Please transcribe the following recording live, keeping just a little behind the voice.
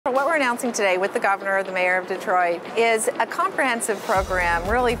What we're announcing today with the governor, the mayor of Detroit, is a comprehensive program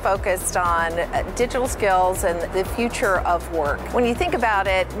really focused on digital skills and the future of work. When you think about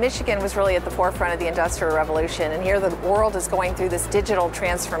it, Michigan was really at the forefront of the Industrial Revolution, and here the world is going through this digital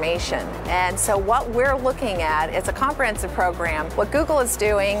transformation. And so what we're looking at is a comprehensive program. What Google is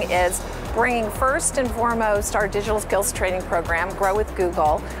doing is bringing first and foremost our digital skills training program, Grow with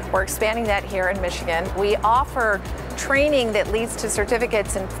Google. We're expanding that here in Michigan. We offer training that leads to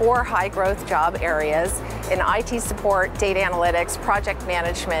certificates in 4 high-growth job areas in IT support, data analytics, project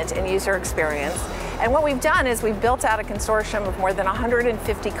management, and user experience. And what we've done is we've built out a consortium of more than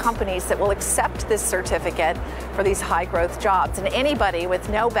 150 companies that will accept this certificate for these high-growth jobs. And anybody with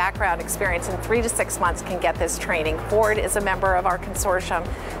no background experience in 3 to 6 months can get this training. Ford is a member of our consortium.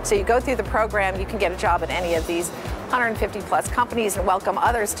 So you go through the program, you can get a job at any of these 150 plus companies and welcome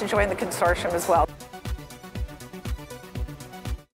others to join the consortium as well.